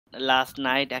last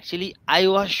night. Actually, I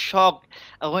was shocked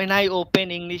when I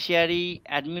opened EnglishYaari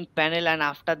admin panel, and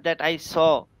after that, I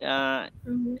saw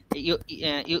Mm-hmm. you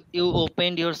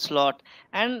opened your slot,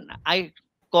 and I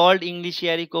called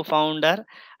EnglishYaari co-founder,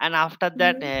 and after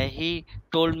that, Mm-hmm. he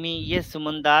told me, yes,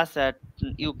 Suman Das,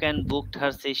 you can book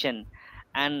her session,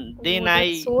 and then Oh,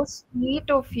 that's I so sweet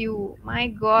of you. My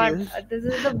God, yes this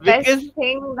is the best because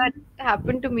thing that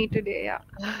happened to me today. Yeah.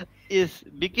 yes,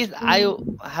 because I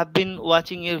Mm-hmm. have been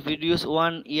watching your videos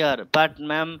 1 year, but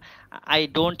ma'am, I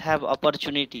don't have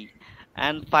opportunity.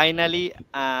 And finally,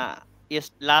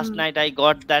 yes, last night I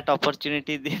got that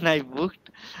opportunity. Then I booked,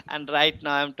 and right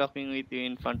now I'm talking with you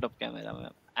in front of camera,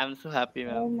 ma'am. I'm so happy, Oh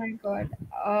ma'am. my God.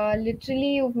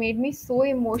 Literally, you've made me so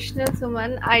emotional,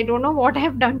 Suman. I don't know what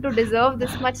I've done to deserve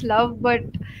this much love, but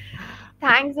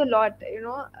thanks a lot.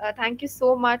 Thank you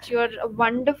so much. You're a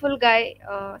wonderful guy,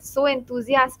 so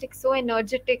enthusiastic, so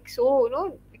energetic,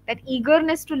 so, that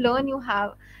eagerness to learn you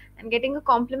have. And getting a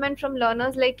compliment from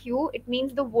learners like you, it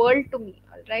means the world to me.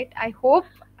 All right. I hope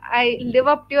I live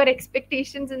up to your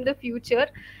expectations in the future.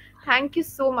 Thank you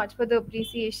so much for the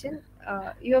appreciation.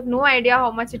 You have no idea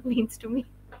how much it means to me.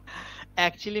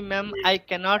 Actually, ma'am, I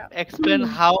cannot Yeah. explain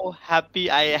how happy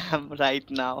I am right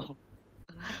now.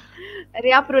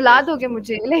 अरे आप रुला Yes. दोगे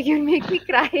मुझे like you make me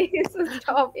cry so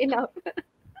stop enough.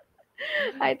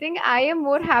 I think I am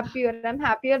more happier. I'm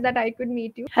happier that I could meet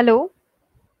you. Hello,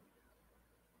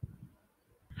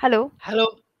 hello. Hello,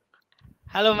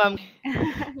 hello, ma'am.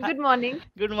 Good morning.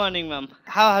 Good morning, ma'am.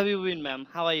 How have you been, ma'am?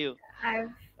 How are you?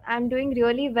 I've I'm doing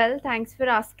really well. Thanks for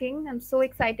asking. I'm so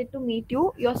excited to meet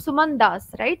you. You're Suman Das,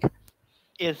 right?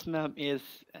 Yes, ma'am. Yes.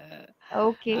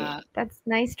 Okay, Uh, that's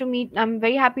nice to meet. I'm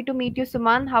very happy to meet you,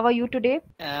 Suman. How are you today?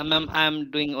 ma'am, I'm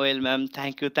doing well, ma'am.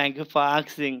 Thank you. Thank you for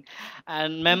asking.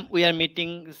 And, ma'am, we are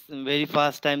meeting very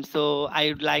first time, so I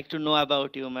would like to know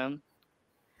about you, ma'am.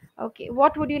 Okay,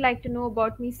 what would you like to know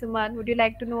about me, Suman? Would you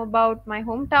like to know about my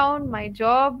hometown, my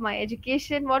job, my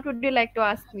education? What would you like to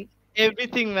ask me?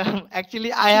 Everything, ma'am.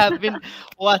 Actually, I have been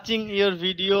watching your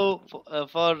video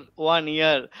for 1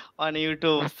 year on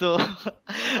YouTube. So, Oh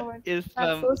my God, yes,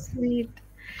 that's ma'am. so sweet.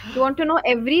 You want to know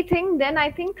everything? Then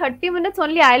I think 30 minutes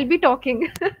only I'll be talking.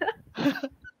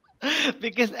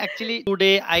 Because actually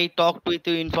today I talked with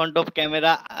you in front of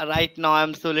camera. Right now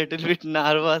I'm so little bit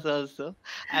nervous also,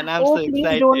 and I'm Oh, so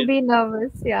please don't excited. be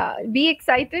nervous. Yeah, be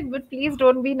excited, but please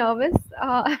don't be nervous.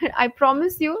 I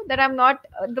promise you that I'm not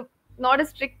a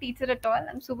strict teacher at all.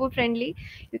 I'm super friendly.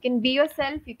 You can be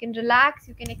yourself. You can relax.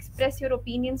 You can express your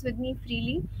opinions with me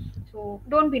freely. So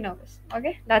don't be nervous.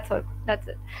 Okay, that's all. That's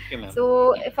it. Okay, ma'am.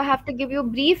 So if I have to give you a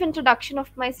brief introduction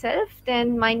of myself,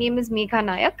 then my name is Megha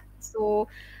Nayak. So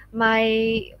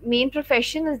my main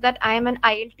profession is that I am an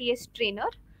IELTS trainer.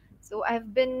 So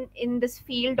I've been in this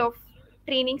field of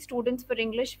training students for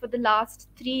English for the last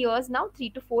 3 years now, 3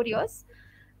 to 4 years.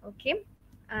 Okay.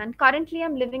 And currently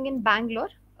I'm living in Bangalore.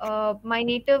 My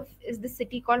native is the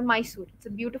city called Mysore. It's a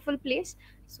beautiful place.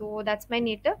 So that's my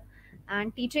native.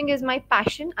 And teaching is my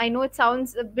passion. I know it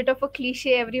sounds a bit of a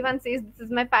cliche. Everyone says this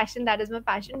is my passion, that is my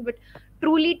passion. But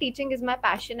truly, teaching is my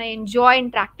passion. I enjoy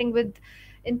interacting with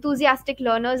enthusiastic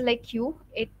learners like you.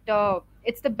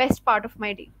 It's the best part of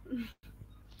my day.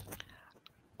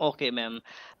 Okay, ma'am.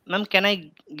 Ma'am, can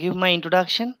I give my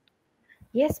introduction?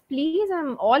 Yes, please.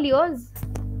 I'm all yours.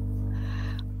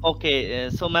 Okay,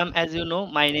 so ma'am, as you know,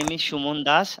 my name is Shumon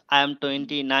Das. I am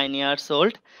 29 years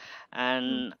old,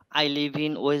 and I live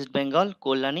in West Bengal,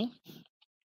 Kolani.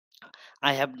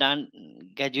 I have done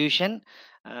graduation,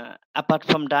 apart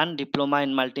from done diploma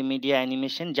in multimedia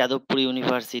animation, Jadavpur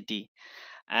University.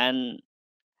 And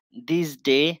this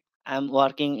day, I'm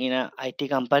working in a IT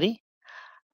company,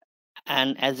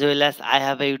 and as well as I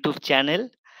have a YouTube channel,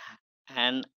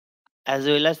 and as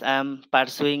well as I'm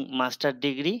pursuing master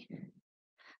degree,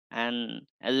 and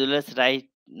as well as right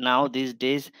now these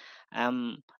days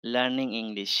I'm learning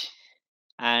English.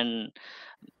 And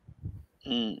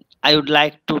I would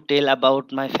like to tell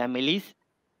about my families.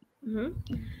 Mhm.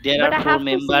 There But are I four have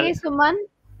to say, members. Suman,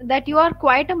 that you are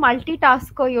quite a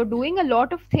multitasker. You're doing a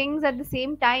lot of things at the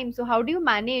same time. So, how do you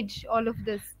manage all of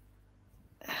this?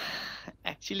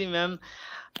 Actually, ma'am,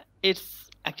 it's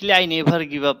actually I never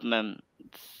give up, ma'am.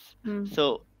 Hmm.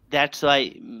 So that's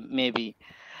why maybe.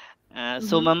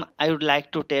 So, Mm-hmm. ma'am, I would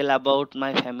like to tell about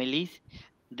my families.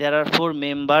 There are four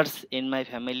members in my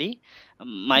family.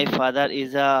 My Mm-hmm. father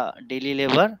is a daily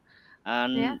labor,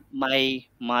 Yeah. and my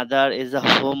mother is a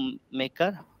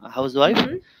homemaker, a housewife.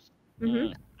 Mm-hmm. Mm-hmm.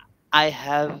 Mm, I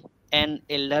have an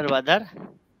elder brother.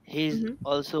 He's Mm-hmm.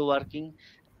 also working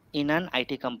in an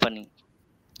IT company,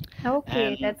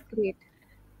 Okay, and that's great.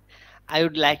 I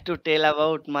would like to tell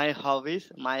about my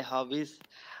hobbies. My hobbies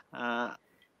uh,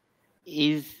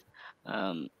 is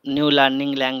new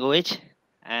learning language,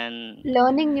 and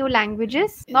Learning new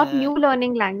languages, not uh, new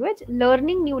learning language,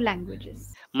 learning new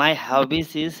languages. my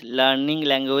hobbies is learning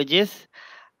languages,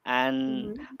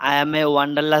 and Mhm. I am a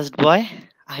wanderlust boy.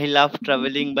 I love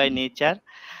traveling by nature,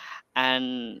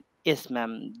 and yes,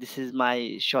 ma'am, this is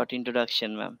my short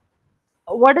introduction, ma'am.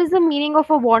 What is the meaning of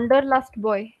a wanderlust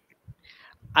boy?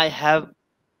 I have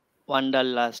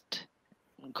wanderlust.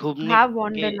 घूमने Have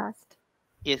के wanderlust.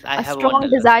 yes, I A have strong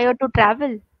wanderlust. desire to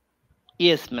travel.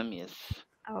 Yes, ma'am. Yes.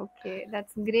 Okay,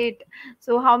 that's great.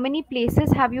 So, how many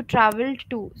places have you traveled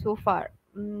to so far,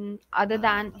 other Uh,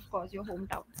 than, of course, your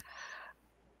hometown?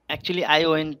 Actually, I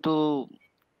went to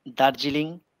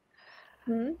Darjeeling.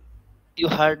 Hmm? You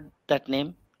heard that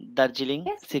name,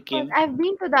 Darjeeling, Yes, of course. Sikkim. I've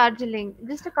been to Darjeeling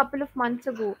just a couple of months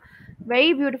ago.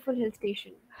 Very beautiful hill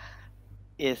station.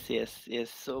 Yes, yes, yes.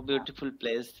 So Yeah. beautiful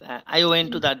place. I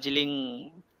went to Mm-hmm.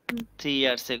 Darjeeling 3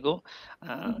 years ago,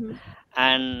 uh, Mm-hmm.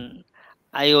 and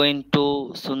I went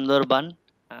to Sundarban.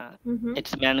 Uh, Mm-hmm.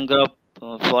 it's mangrove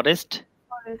forest.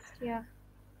 Forest, yeah.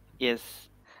 Yes,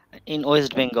 in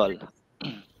West That's Bengal, nice.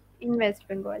 In West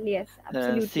Bengal, yes,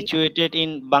 absolutely. situated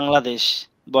in Bangladesh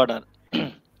border.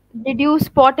 Did you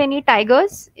spot any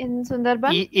tigers in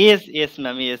Sundarban? Yes, yes,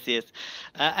 ma'am. Yes, yes.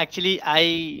 Actually,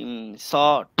 I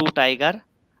saw two tiger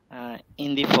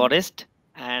in the forest,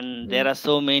 and there Mm-hmm. are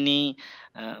so many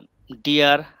uh,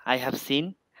 deer I have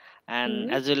seen, and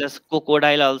Hmm. as well as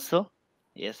crocodile also.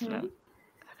 Yes, Hmm. ma'am.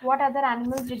 What other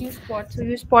animals did you spot? So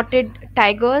you spotted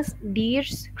tigers,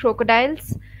 deers,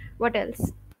 crocodiles. What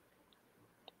else?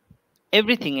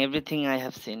 Everything I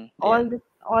have seen there.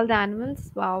 All the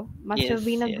animals. Wow, must have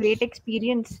been Yes, a great yes,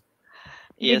 experience.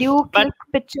 Did yes. you But click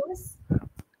pictures?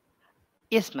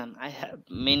 yes, ma'am. I have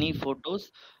many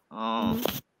photos uh, Mm-hmm.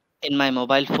 in my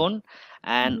mobile phone,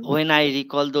 and Mm-hmm. when I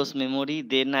recall those memory,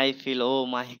 then I feel, oh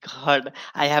my God,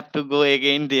 I have to go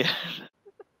again there.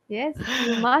 Yes,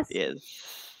 you must. Yes,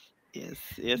 yes,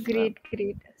 yes, ma'am. Great,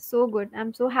 great. So good.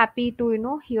 I'm so happy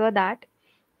to hear that.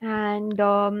 And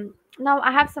now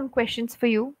I have some questions for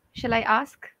you. Shall I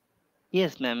ask?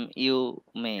 Yes, ma'am. You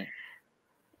may.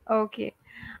 Okay.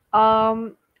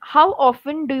 How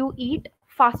often do you eat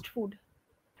fast food?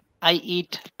 I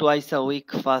eat twice a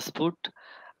week fast food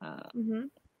uh, Mm-hmm.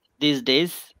 these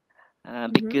days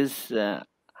Mm-hmm. because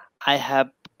I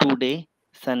have 2 day,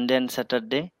 Sunday and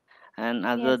Saturday, and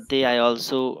other Yes. day I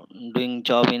also doing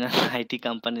job in an IT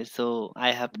company, so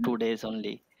I have 2 days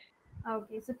only.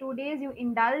 Okay. So 2 days you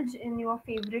indulge in your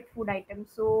favorite food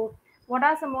items. So what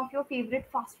are some of your favorite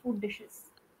fast food dishes?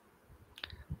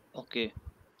 Okay,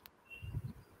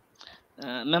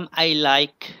 ma'am. I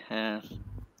like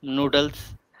noodles,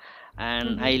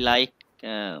 and I Mm-hmm. like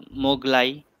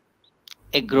Moglai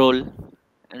egg Mm-hmm. roll,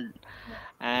 and,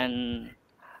 and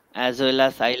as well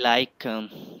as I like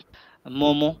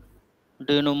Momo.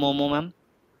 Do you know Momo, ma'am?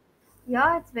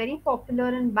 Yeah, it's very popular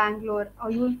in Bangalore.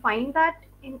 You will find that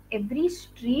in every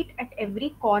street, at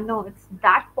every corner. It's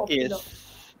that Yes, popular.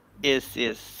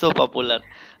 yes. So popular.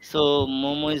 So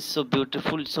Momo is so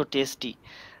beautiful, so tasty.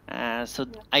 So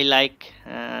Yeah. I like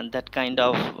that kind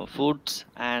of foods,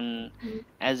 and Mm,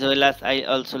 as well as I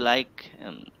also like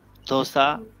dosa,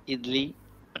 mm. idli,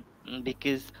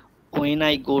 because when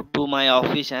I go to my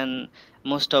office and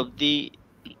most of the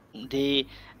day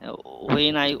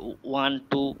when I want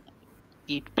to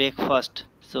eat breakfast.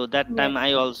 So that time Yes.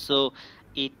 I also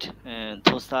eat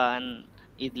dosa and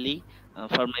idli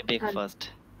for my And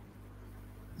breakfast.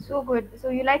 so good. So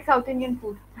you like South Indian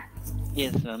food?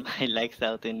 Yes, ma'am. I like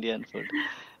South Indian food.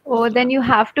 Oh, Yes, then ma'am. you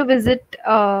have to visit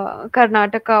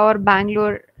Karnataka or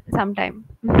Bangalore sometime.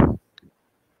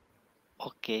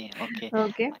 Okay, okay.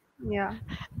 Okay. Yeah.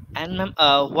 And ma'am,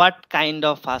 what kind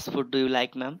of fast food do you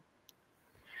like, ma'am?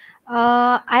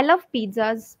 I love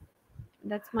pizzas.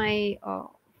 That's my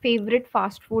favorite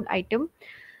fast food item.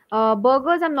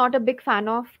 Burgers, I'm not a big fan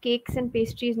of. Cakes and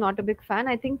pastries, not a big fan.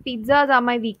 I think pizzas are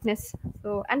my weakness.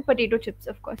 So, and potato chips,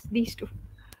 of course. These two.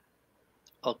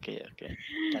 Okay, okay.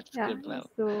 That's Yeah. good, ma'am.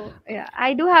 So, yeah,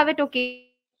 I do have it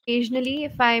occasionally if I'm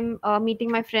meeting my friends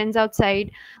outside.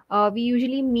 We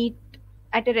usually meet at a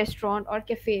restaurant or cafe.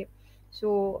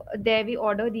 So, there we order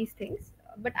these things. But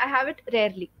I have it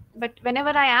rarely. But whenever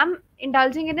I am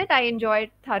indulging in it, I enjoy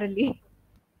it thoroughly.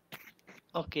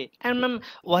 Okay. And ma'am,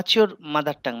 what's your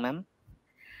mother tongue, ma'am?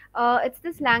 It's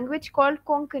this language called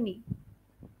Konkani.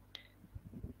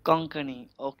 Konkani.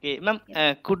 Okay. Ma'am, Yeah.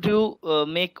 could you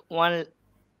make one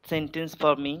sentence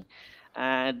for me?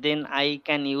 Then I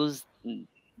can use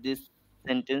this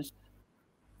sentence.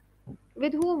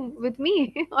 With whom? With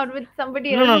me or with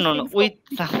somebody No, else no, who no, no. speaks With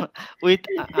Konkani? some, with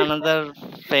another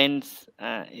friends.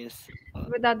 Yes.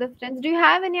 With other friends. Do you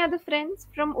have any other friends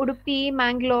from Udupi,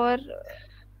 Mangalore?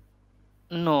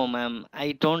 No, ma'am.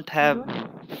 I don't You have,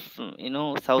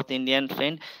 don't? South Indian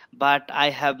friend, but I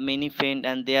have many friend,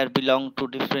 and they are belong to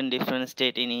different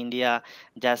state in India,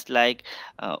 just like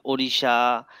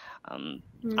Odisha, um,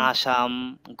 Hmm.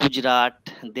 Assam, Gujarat,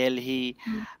 Delhi,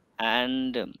 Hmm.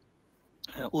 and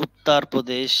Uttar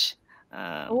Pradesh,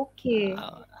 uh, Okay.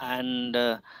 and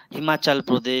Himachal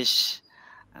Pradesh,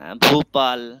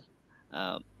 Bhopal.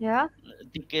 Uh, Yeah.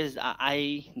 because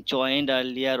I joined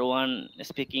earlier one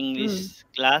speak English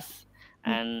Hmm. class, Hmm.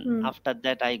 and Hmm. after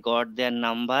that I got their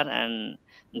number, and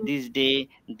Hmm. this day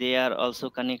they are also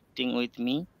connecting with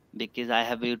me because I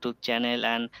have a YouTube channel,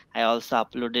 and I also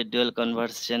uploaded dual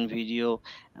conversation video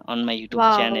on my YouTube Wow,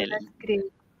 channel. that's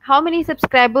great. How many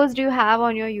subscribers do you have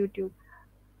on your YouTube?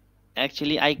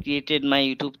 Actually, I created my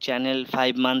YouTube channel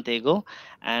 5 months ago,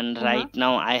 and Uh-huh. right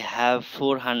now I have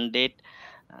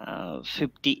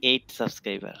 458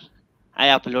 subscriber. I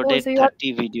Oh, uploaded so you're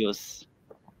 30 videos.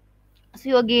 so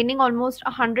you're gaining almost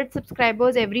 100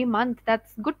 subscribers every month.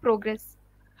 That's good progress.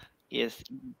 Yes,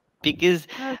 because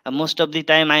Okay. most of the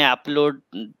time I upload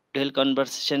dual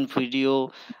conversation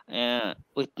video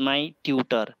with my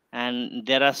tutor, and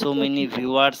there are With so your many tutor.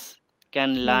 viewers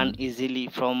can learn Hmm. easily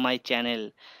from my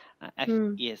channel.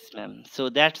 Hmm. Yes, ma'am. So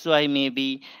that's why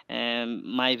maybe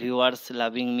my viewers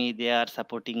loving me, they are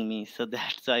supporting me. So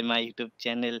that's why my YouTube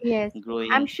channel Yes.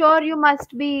 I'm growing. sure you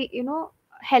must be,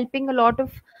 helping a lot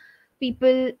of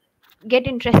people get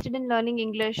interested in learning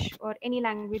English or any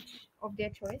language of their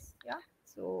choice. Yeah.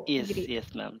 So Yes, great.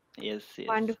 yes, ma'am. Yes, yes.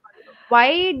 Wonderful.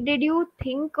 Why did you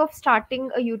think of starting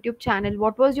a YouTube channel?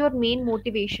 What was your main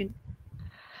motivation?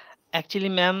 Actually,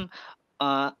 ma'am,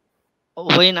 uh,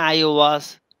 when I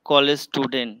was college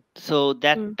student, so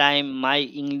that Hmm. time my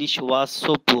English was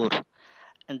so poor,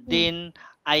 and Hmm. then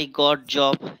I got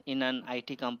job in an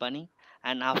IT company,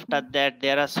 and after that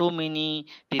there are so many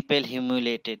people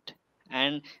humiliated,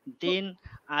 and So, then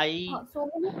I so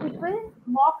many people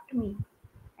mocked me.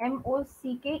 Mocked.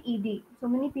 So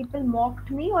many people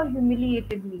mocked me or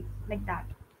humiliated me like that.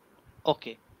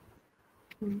 okay.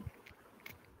 Hmm.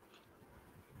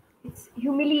 It's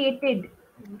humiliated,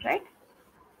 right?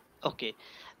 Okay,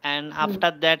 and Hmm.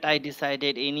 after that I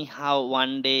decided anyhow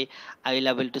one day I will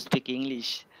able to speak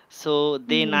English. So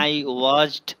then Hmm. I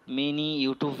watched many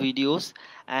YouTube videos,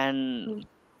 and Hmm.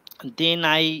 then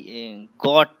I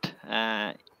got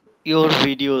your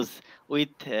videos with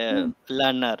Hmm.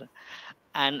 learner,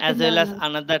 and With as well as learners.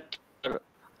 another tutor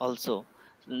also.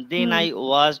 Then Hmm. I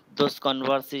watched those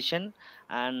conversation,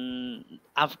 and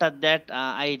after that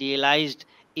I realized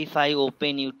if I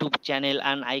open YouTube channel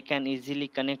and I can easily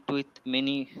connect with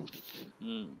many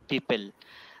people.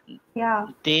 Yeah.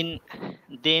 Then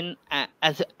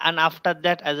as and after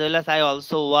that, as well as I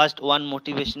also watched one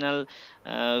motivational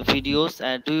videos.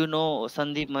 Do you know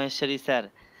Sandeep Maheshwari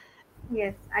sir?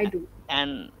 Yes, I do.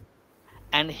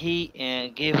 And he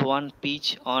gave one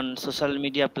pitch on social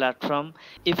media platform.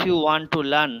 If you want to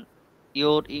learn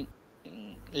your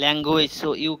language,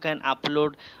 so you can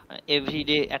upload every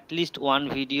day at least one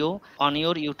video on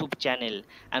your YouTube channel,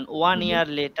 and one Mhm. year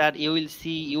later you will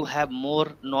see you have more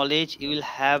knowledge, you will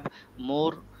have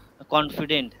more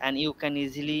confident, and you can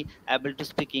easily able to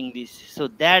speak English. So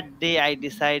that day I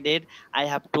decided I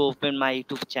have to open my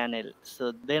YouTube channel.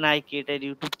 So then I created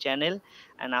YouTube channel,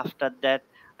 and after that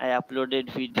I uploaded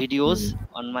videos Hmm.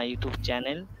 on my YouTube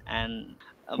channel, and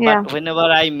but Yeah. whenever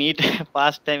I meet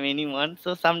past time anyone,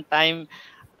 so sometime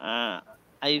uh,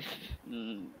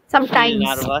 feel Sometimes.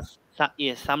 nervous.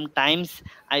 Yes, sometimes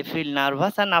I feel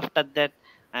nervous, and after that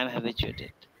I'm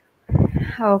habituated.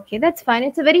 Okay, that's fine.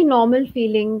 It's a very normal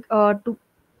feeling to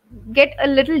get a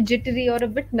little jittery or a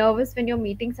bit nervous when you're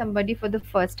meeting somebody for the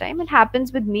first time. It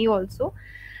happens with me also.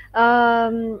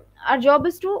 Our job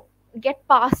is to get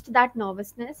past that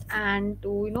nervousness and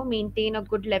to maintain a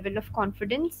good level of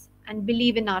confidence and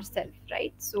believe in ourselves,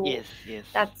 right? So Yes, yes,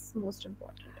 that's most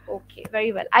important. Okay,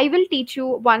 very well. I will teach you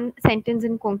one sentence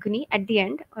in Konkani at the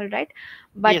end, all right?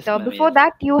 But yes, ma'am. before Yes,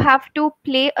 that, you have to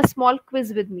play a small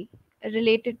quiz with me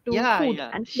related to yeah, food yeah.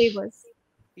 and flavors.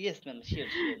 Yes, ma'am. Sure,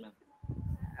 sure, ma'am.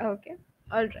 Okay,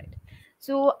 all right.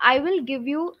 So I will give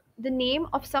you the name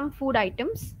of some food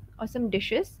items or some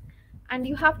dishes, and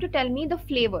you have to tell me the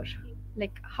flavor.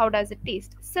 Like, how does it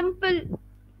taste? Simple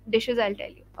dishes, I'll tell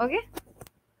you. Okay,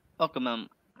 Okay, ma'am.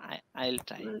 I'll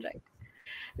try. all right.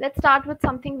 Let's start with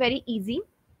something very easy.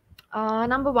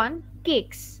 Number one,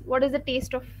 cakes. What is the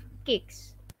taste of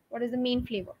cakes? What is the main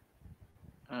flavor?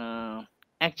 Uh,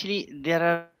 Actually, there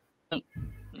are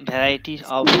Varieties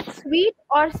of. Sweet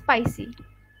or spicy?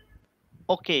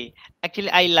 Okay, actually,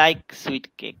 I like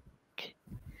sweet cake.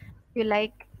 You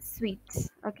like sweets.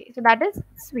 Okay, so that is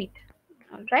sweet.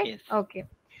 All right. Yes. Okay.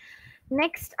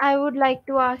 Next, I would like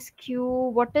to ask you,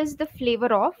 what is the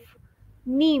flavor of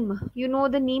neem? You know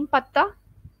the neem patta,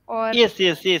 or Yes,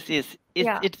 yes, yes, yes.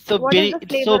 yeah. It's so What is very the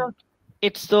flavor of?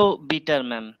 it's so bitter,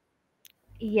 ma'am.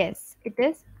 Yes, it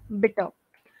is bitter.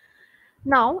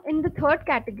 Now, in the third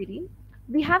category,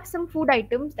 we have some food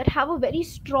items that have a very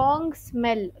strong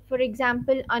smell. For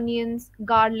example, onions,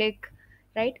 garlic,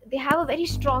 right? They have a very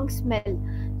strong smell.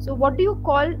 So, what do you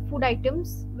call food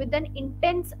items with an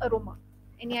intense aroma?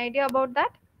 Any idea about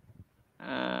that?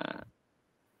 Uh,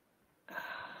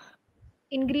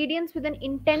 Ingredients with an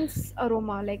intense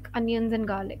aroma, like onions and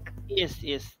garlic. yes,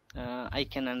 yes. I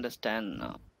can understand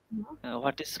now. No,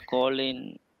 What is called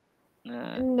in?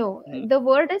 Uh, no, mm, the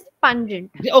word is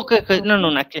pungent. okay, okay. No, no, Okay.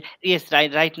 no. Actually, yes,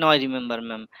 right now I remember,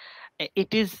 ma'am.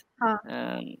 It is Huh.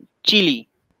 um, chili,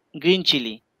 green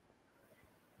chili.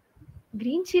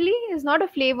 Green chili is not a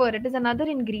flavor, it is another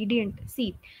ingredient.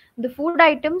 See, the food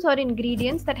items or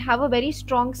ingredients that have a very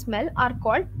strong smell are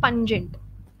called pungent.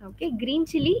 Okay, green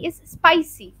chili is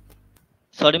spicy.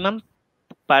 Sorry, ma'am.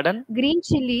 Pardon. Green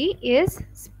chili is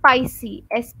spicy.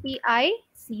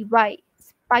 SPICY.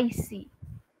 Spicy.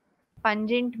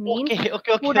 Pungent means Okay,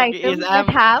 okay, okay, food okay. Yes, items that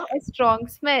have a strong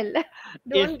smell. yes,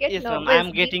 Don't get yes, ma'am. I nervous,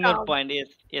 am be getting your calm. point. Yes,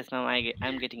 yes, ma'am.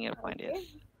 I'm getting your point. Yes. Okay.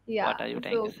 Yeah, What are you so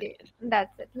trying to say? okay, Yes.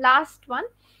 that's it. Last one,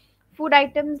 food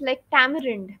items like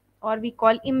tamarind, or we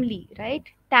call imli, right?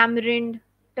 Tamarind,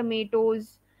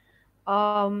 tomatoes.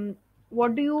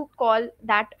 What do you call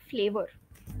that flavor?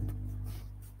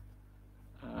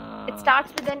 It Uh,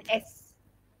 starts with an S.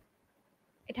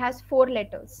 It has four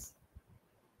letters.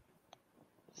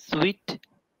 Sweet.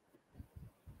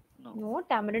 No. No,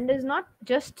 tamarind is not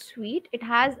just sweet. It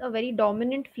has a very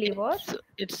dominant flavor.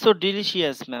 It's so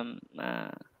delicious, ma'am.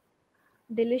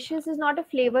 Delicious is not a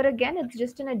flavor again. It's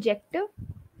just an adjective.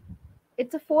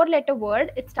 It's a four-letter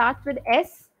word. It starts with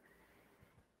S.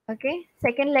 Okay.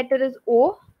 Second letter is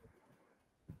O.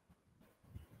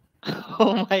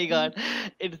 Oh my God,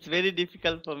 it's very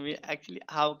difficult for me. Actually,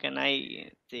 how can I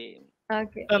say?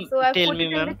 Okay. So I've Tell put me,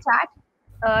 it in the ma'am. chat.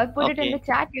 I've put it in the Okay.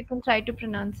 chat. You can try to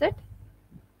pronounce it.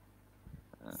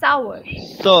 Uh, Sour.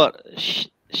 so,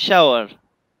 shower.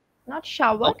 Not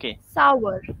shower. Okay.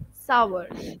 Sour. Sour.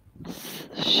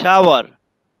 Shower.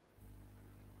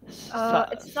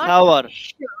 It's not Sour.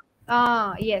 sure.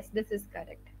 Ah, yes, this is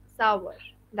correct. Sour.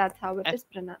 That's how it Ac- is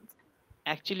pronounced.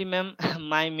 Actually, ma'am,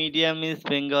 my medium is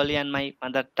Bengali and my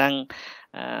mother tongue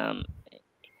um,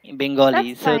 Bengali.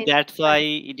 That's So fine. that's Fine.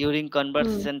 why during Hmm.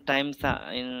 conversation times,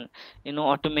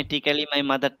 automatically my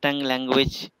mother tongue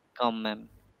language come, ma'am.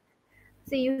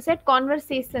 See, you said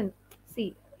conversation.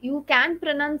 See, you can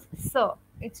pronounce sir.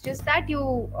 It's just that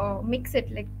you mix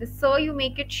it. Like the sir, you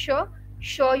make it sure.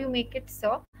 Sure, you make it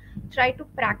sir. Try to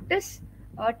practice.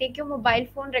 Take your mobile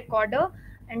phone recorder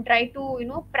and try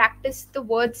to practice the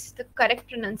words, the correct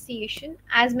pronunciation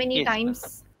as many Yes, ma'am.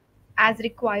 times as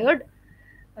required.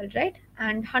 All right,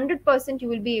 and 100% you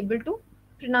will be able to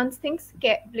pronounce things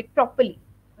like properly.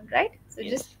 All right, so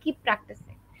just Yes, keep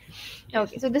practicing. yes,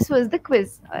 Okay, so this was the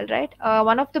quiz. All right.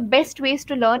 One of the yes, best ways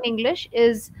to learn English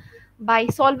is by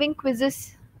solving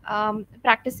quizzes,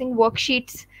 practicing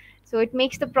worksheets. So it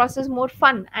makes the process more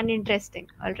fun and interesting.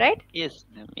 All right. yes,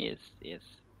 ma'am. Yes, yes.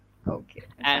 Okay,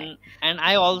 fine. And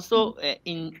I also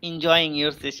enjoying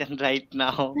your session right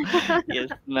now. Yes,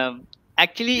 ma'am.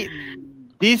 Actually,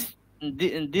 this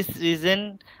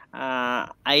reason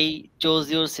I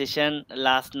chose your session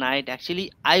last night.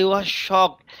 Actually, I was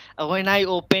shocked when I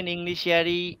opened English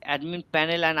Yaari admin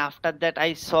panel, and after that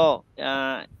I saw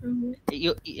Mm-hmm.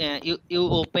 you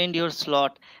opened your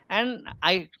slot, and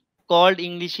I called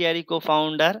English Yaari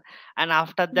co-founder, and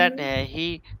after that Mm-hmm.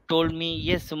 he told me,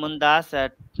 yes, Suman Das,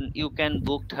 you can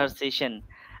book her session.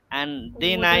 And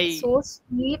then Oh, that's I, so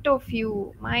sweet of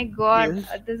you. My God, yes,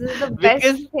 this is the best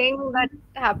because thing that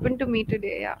happened to me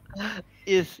today. Yeah.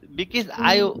 yes, because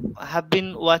I Mm-hmm. have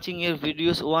been watching your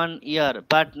videos 1 year,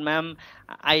 but ma'am,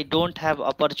 I don't have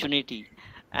opportunity.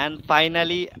 And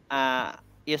finally,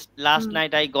 yes, last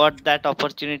night I got that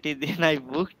opportunity. Then I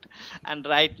booked, and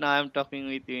right now I'm talking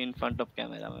with you in front of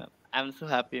camera, ma'am. I'm so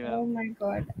happy, Oh ma'am. my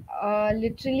God.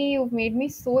 Literally, you've made me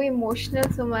so emotional,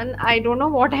 Suman. I don't know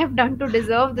what I've done to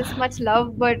deserve this much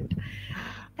love, but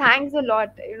thanks a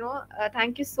lot.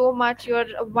 Thank you so much. You're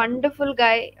a wonderful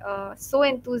guy, so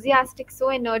enthusiastic, so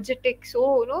energetic,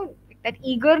 so, that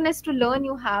eagerness to learn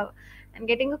you have. And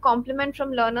getting a compliment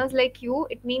from learners like you,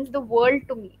 it means the world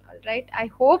to me. All right. I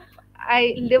hope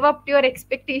I live up to your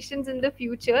expectations in the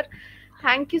future.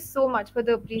 Thank you so much for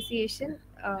the appreciation.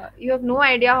 You have no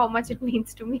idea how much it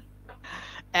means to me.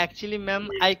 Actually,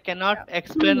 ma'am, I cannot Yeah.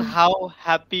 explain how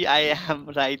happy I am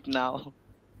right now.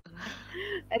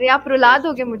 अरे आप रुला Yes.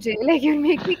 दोगे मुझे, like you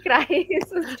make me cry.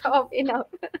 So stop, enough.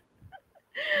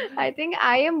 I think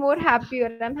I am more happier.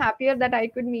 I'm happier that I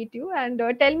could meet you. And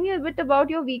tell me a bit about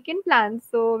your weekend plans.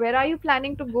 So where are you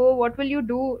planning to go? What will you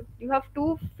do? You have 2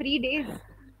 free days.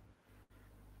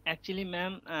 Actually,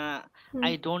 ma'am, Hmm.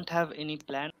 I don't have any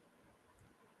plan.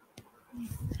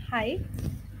 Hi.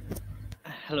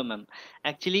 Hello, ma'am.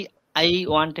 Actually, I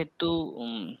wanted to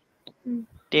Hmm.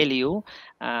 tell you,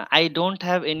 I don't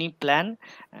have any plan,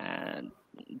 uh,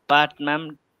 but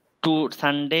ma'am, to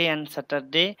Sunday and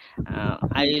Saturday,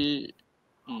 I'll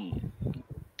mm,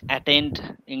 attend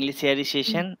English Yaari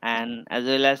session, and as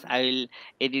well as I will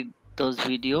edit those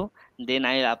video. Then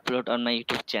I'll upload on my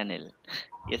YouTube channel.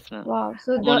 Yes, ma'am. Wow.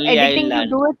 So the Only I will editing you learn.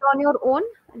 do it on your own?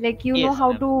 Like you know Yes,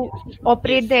 how ma'am. to Yes,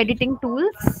 operate yes, the yes. editing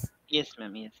tools? Yes,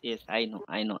 ma'am. Yes, yes. I know.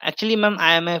 I know. Actually, ma'am,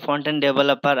 I am a front-end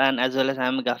developer and as well as I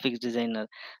am a graphics designer.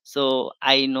 So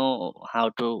I know how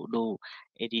to do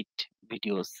edit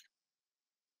videos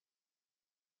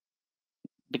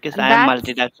because I am That's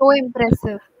multitask. so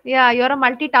impressive. Yeah, you're a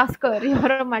multitasker.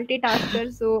 You're a multitasker.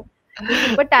 So you're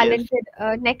super Yes. talented.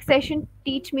 Next session,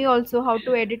 teach me also how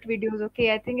to edit videos.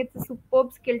 Okay, I think it's a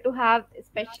superb skill to have,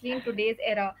 especially in today's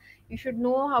era. You should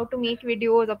know how to make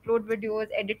videos, upload videos,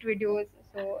 edit videos.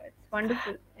 So it's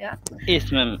wonderful. Yeah.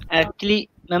 Yes, ma'am. Uh, Actually,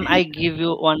 ma'am, I give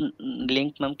you one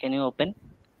link, ma'am. Can you open?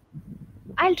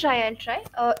 I'll try. I'll try.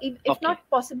 If Okay. not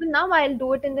possible now, I'll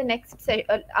do it in the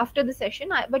after the session.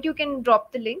 But you can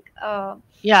drop the link.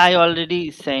 Yeah, I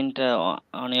already sent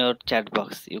on your chat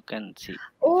box. You can see.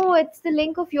 Oh, it's the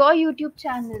link of your YouTube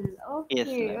channel. Yes,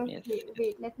 Okay, ma'am. Yes. okay. Yes.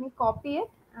 Wait, let me copy it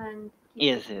and keep it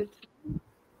Yes. Yes. with me.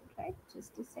 Right,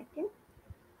 just a second.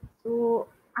 So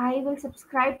I will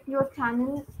subscribe to your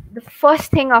channel the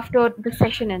first thing after the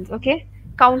session ends. Okay,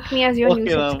 count me as your new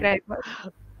Okay, ma'am. subscriber.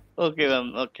 Okay,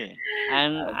 ma'am. Okay.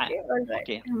 And I. Okay, all right.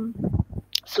 Okay.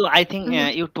 So I think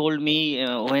Mhm. you told me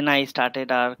when I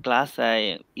started our class,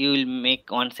 you will make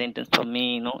one sentence for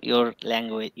me. Your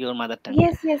language, your mother tongue.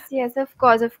 Yes, yes, yes. Of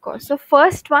course, of course. So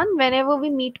first one, whenever we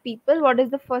meet people, what is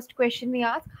the first question we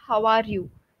ask? How are you?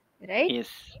 Right. Yes.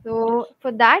 Yes. So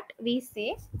for that we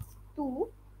say tu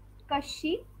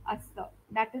kashi asa.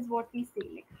 That is what we say.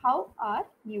 Like, how are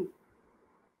you?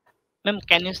 Ma'am,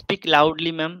 can you speak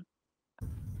loudly, ma'am?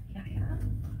 Yeah,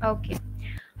 yeah. Okay.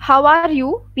 How are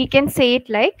you? We can say it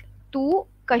like tu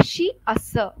kashi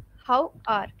asa. How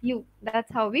are you?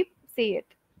 That's how we say it.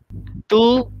 Tu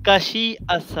kashi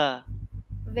asa.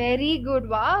 Very good.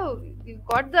 Wow. You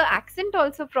got the accent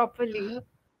also properly.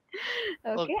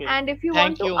 Okay. Okay. And if you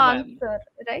want Thank to you, ma'am. answer,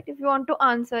 right? If you want to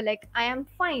answer like I am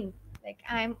fine, like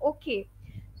I am okay.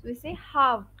 So we say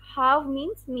have. Have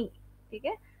means me.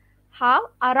 Okay. Have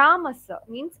aramasa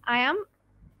means I am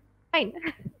fine.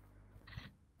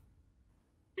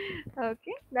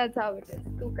 Okay. That's how it is.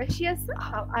 Tu kashiyasa,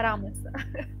 have aramasa.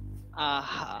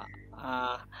 Uh,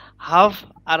 uh, have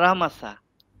aramasa.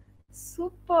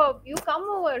 Superb. You come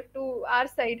over to our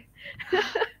side.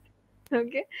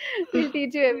 Okay. We'll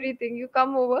teach you everything. You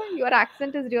come over. Your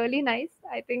accent is really nice.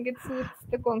 I think it suits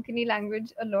the Konkani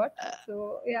language a lot.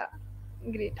 So yeah,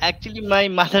 great. Actually, my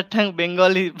mother tongue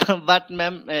Bengali, but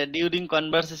ma'am, during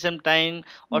conversation time,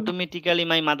 Hmm. automatically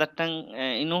my mother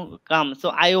tongue, come. So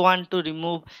I want to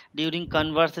remove during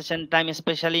conversation time,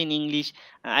 especially in English.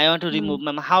 I want to Hmm. remove,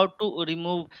 ma'am. How to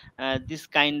remove this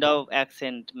kind of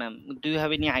accent, ma'am? Do you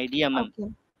have any idea, ma'am?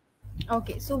 Okay.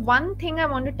 Okay. So one thing I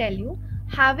want to tell you,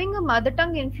 having a mother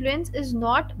tongue influence is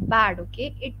not bad.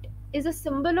 Okay. It is a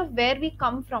symbol of where we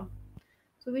come from.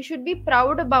 So we should be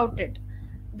proud about it.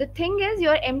 The thing is,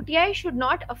 your MTI should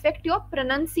not affect your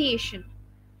pronunciation.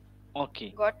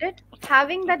 Okay, Got it? okay,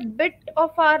 Having okay, that bit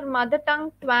of our mother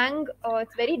tongue twang,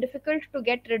 it's very difficult to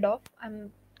get rid of.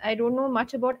 I don't know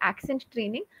much about accent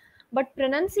training, but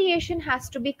pronunciation has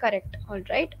to be correct. All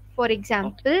right. For okay.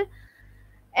 example,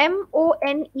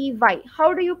 Money.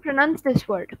 How do you pronounce this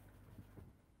word?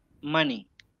 Money.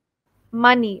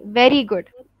 Money. Very good.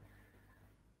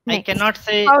 I Next, cannot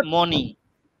say how money.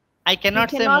 I you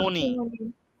cannot say cannot say money.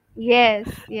 money. Yes,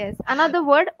 yes. Another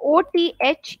word,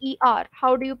 Other.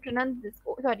 How do you pronounce this?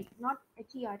 Oh, sorry, not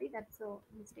Her. That's a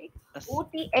mistake.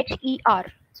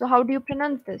 Other. So how do you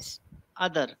pronounce this?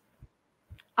 Other.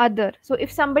 Other. So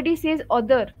if somebody says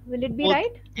other, will it be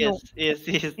right? Yes, No. yes,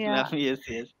 yes, Yeah, ma'am. Yes,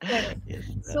 yes, correct. yes,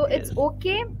 So yes. it's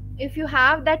okay if you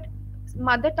have that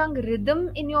mother tongue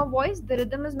rhythm in your voice, the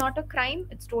rhythm is not a crime.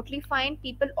 It's totally fine.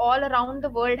 People all around the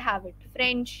world have it.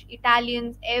 French,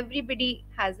 Italians, everybody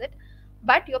has it.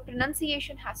 But your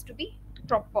pronunciation has to be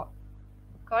proper.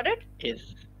 Got it?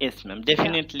 Yes, yes, ma'am. Yeah.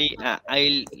 Definitely,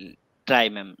 I'll try,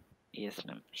 ma'am. Yes,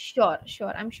 ma'am. Sure,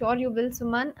 sure. I'm sure you will,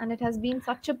 Suman. And it has been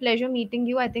such a pleasure meeting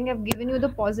you. I think I've given you the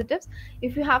positives.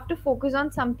 If you have to focus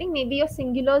on something, maybe your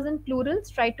singulars and plurals,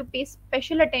 try to pay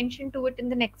special attention to it in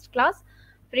the next class.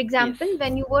 For example, Yes,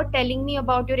 when you were telling me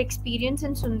about your experience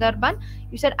in Sundarban,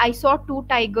 you said, I saw two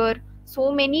tiger,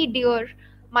 so many deer.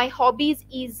 My hobbies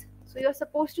is. So you're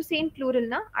supposed to say in plural,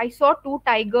 na? I saw two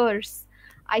tigers.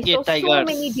 I yeah, saw so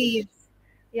many tigers, deers.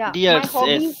 Yeah, my deers.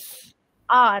 hobbies Yes,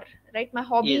 are, right? My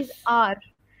hobbies yes, are,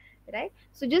 right?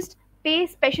 So just pay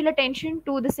special attention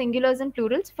to the singulars and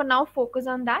plurals. For now, focus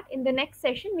on that. In the next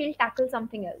session, we'll tackle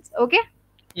something else. Okay?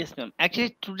 yes, ma'am.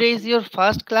 Actually, today is your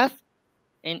first class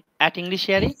in at English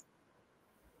Yaari. Yes.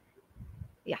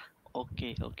 Yeah.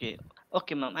 Okay, okay,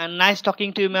 okay, ma'am. And nice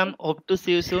talking to you, ma'am. Hope to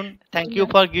see you soon. Thank you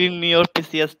Yeah. for giving me your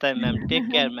precious time, ma'am.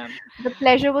 Take care, ma'am. The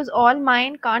pleasure was all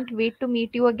mine. Can't wait to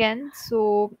meet you again.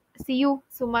 So see you,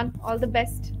 Suman. All the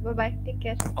best. Bye bye. Take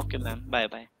care. Okay, ma'am. Bye,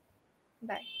 bye.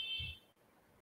 Bye.